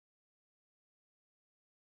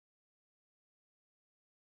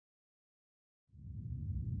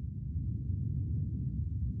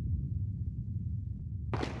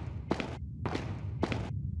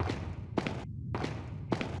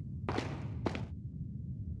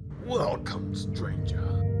Welcome, stranger.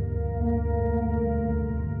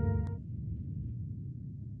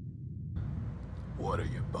 What are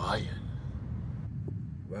you buying?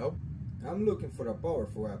 Well, I'm looking for a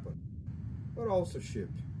powerful weapon, but also cheap.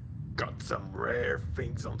 Got some rare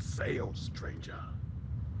things on sale, stranger.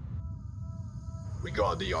 We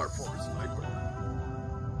got the R4 sniper,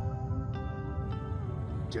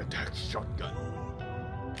 the attack shotgun,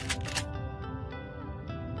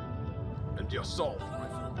 and the assault rifle.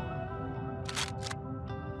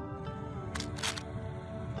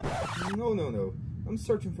 No. I'm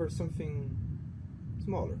searching for something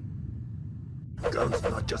smaller. Guns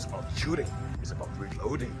not just about shooting, it's about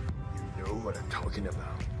reloading. You know what I'm talking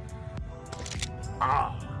about.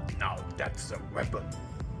 Ah, now that's a weapon.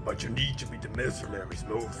 But you need to beat the mercenaries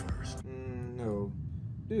mode first. No.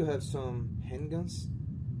 Do you have some handguns?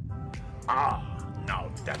 Ah,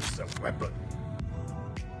 now that's a weapon.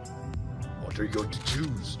 What are you going to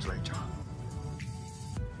choose, stranger?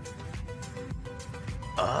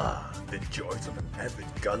 Ah, the joys of an avid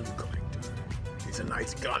gun collector. It's a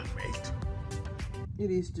nice gun, mate.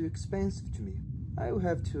 It is too expensive to me. I will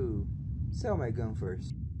have to sell my gun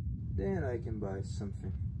first. Then I can buy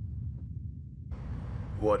something.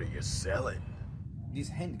 What are you selling? This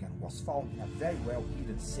handgun was found in a very well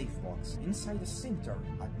hidden safe box inside a cemetery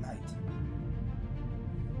at night.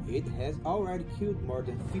 It has already killed more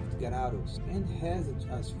than 50 garados and hasn't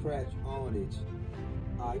a scratch on it.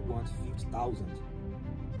 I want 50,000.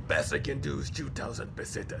 Best I can do is 2,000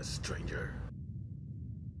 pesetas, stranger.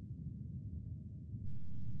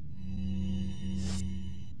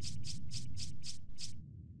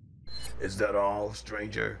 Is that all,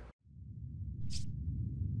 stranger?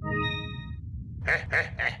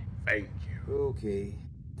 Thank you. Okay,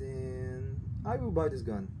 then I will buy this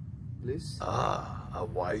gun, please. Ah, a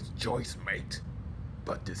wise choice, mate.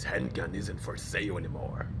 But this handgun isn't for sale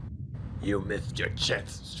anymore. You missed your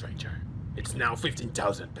chance, stranger. It's now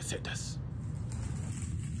 15,000 pesetas.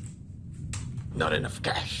 Not enough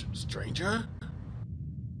cash, stranger.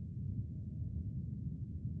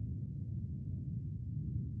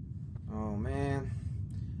 Oh man,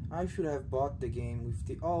 I should have bought the game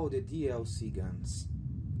with all the DLC guns.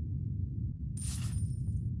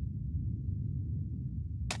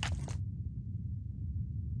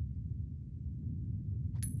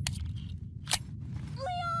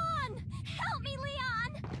 Leon! Help me,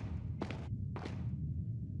 Leon!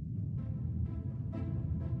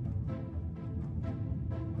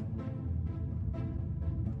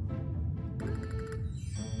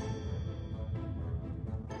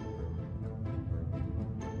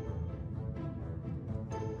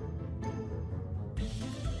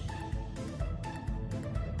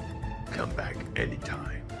 Come back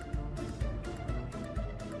anytime.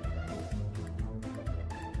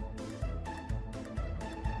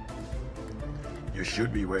 You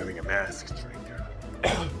should be wearing a mask, stranger.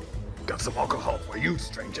 Got some alcohol for you,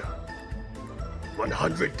 stranger.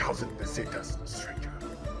 100,000 pesetas, stranger.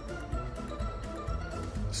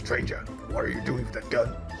 Stranger, what are you doing with that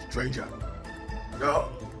gun, stranger? No.